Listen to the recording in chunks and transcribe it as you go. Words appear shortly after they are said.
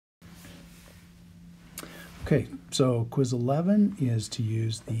Okay, so quiz 11 is to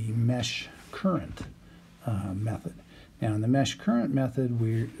use the mesh current method. Now in the mesh current method,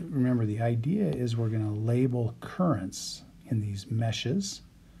 remember the idea is we're going to label currents in these meshes,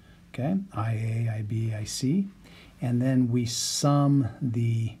 okay, IA, IB, IC, and then we sum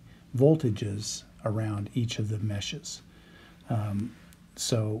the voltages around each of the meshes.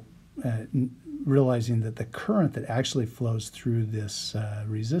 Realizing that the current that actually flows through this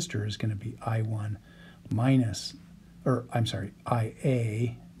resistor is going to be I1 minus, or I'm sorry,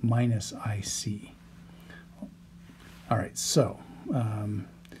 IA minus IC. All right, so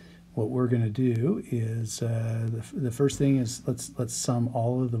what we're going to do is the first thing is let's sum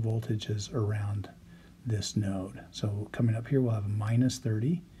all of the voltages around this node. So coming up here, we'll have a minus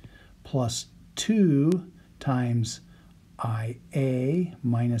 30 plus 2 times IA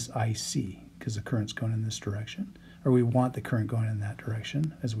minus IC, because the current's going in this direction, or we want the current going in that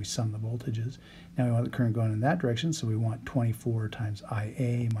direction as we sum the voltages. Now we want the current going in that direction, so we want 24 times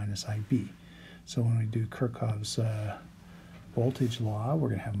IA minus IB. So when we do Kirchhoff's voltage law, we're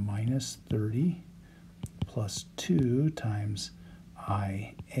going to have minus 30 plus 2 times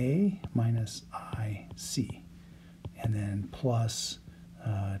IA minus IC, and then plus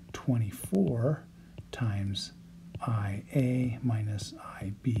 24 times IA minus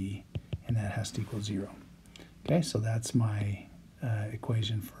IB, and that has to equal 0. Okay, so that's my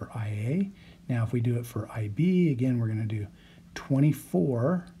equation for IA. Now if we do it for IB, again we're going to do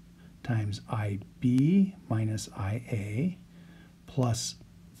 24 times IB minus IA plus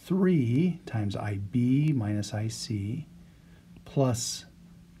 3 times IB minus IC plus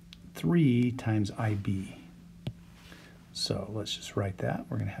 3 times IB. So let's just write that.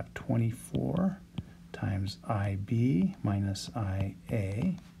 We're going to have 24 times IB minus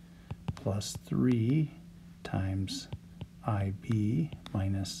IA plus 3 times IB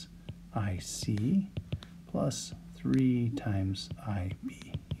minus IC plus 3 times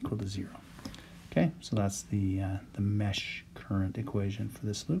IB equal to 0. Okay, so that's the mesh current equation for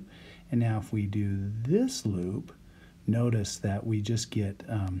this loop. And now if we do this loop, notice that we just get,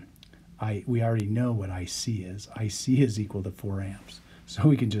 we already know what IC is. IC is equal to 4 amps. So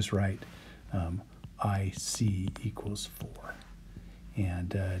we can just write IC equals 4.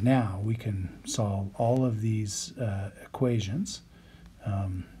 And now we can solve all of these equations. I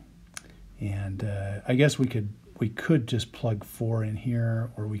guess we could just plug 4 in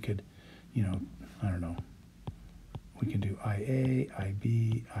here, or we could, you know, I don't know. We can do IA,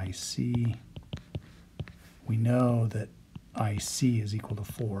 IB, IC. We know that IC is equal to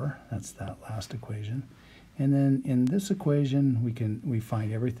 4. That's that last equation. And then in this equation, we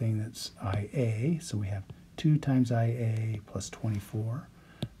find everything that's IA. So we have 2 times IA plus 24.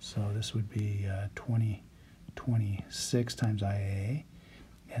 So this would be 26 times IA.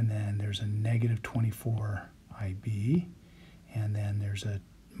 And then there's a negative 24 IB. And then there's a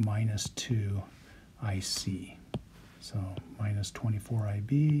minus 2 IC. So minus 24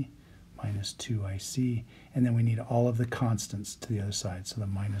 IB, minus 2 IC. And then we need all of the constants to the other side. So the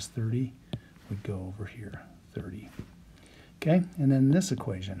minus 30 would go over here, 30. Okay, and then this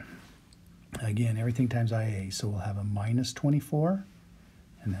equation. Again, everything times IA. So we'll have a minus 24,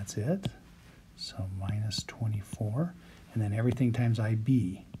 and that's it. So minus 24. And then everything times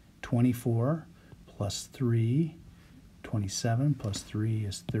IB. 24 plus 3, 27 plus 3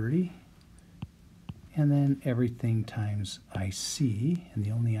 is 30. And then everything times IC, and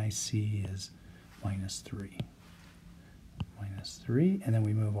the only IC is minus 3. Minus 3, and then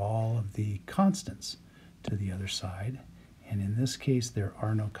we move all of the constants to the other side. And in this case, there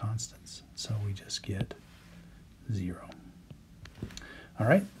are no constants, so we just get 0. All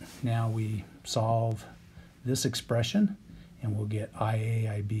right, now we solve this expression, and we'll get IA,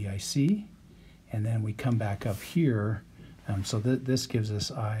 IB, IC, and then we come back up here. So this gives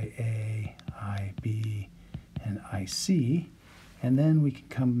us IA, IB, and IC, and then we can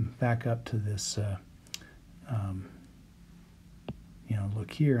come back up to this,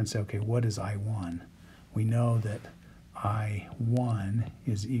 look here and say, okay, what is I1? We know that I1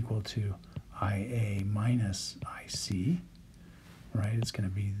 is equal to IA minus IC, right? It's going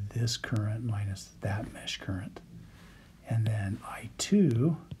to be this current minus that mesh current. And then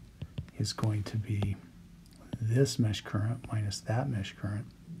I2 is going to be this mesh current minus that mesh current.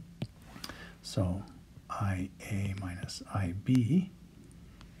 So IA minus IB,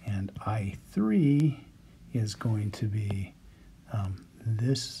 and I3 is going to be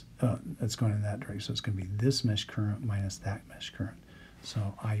it's going in that direction, so it's going to be this mesh current minus that mesh current.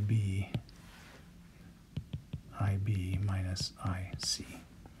 So IB minus IC.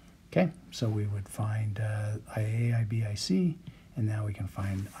 Okay, so we would find IA, IB, IC, and now we can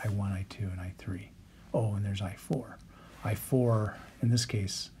find I1, I2, and I3. Oh, and there's I4. I4, in this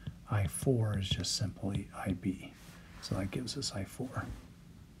case, I4 is just simply IB. So that gives us I4.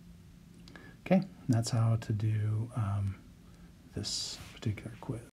 Okay, and that's how to do this particular quiz.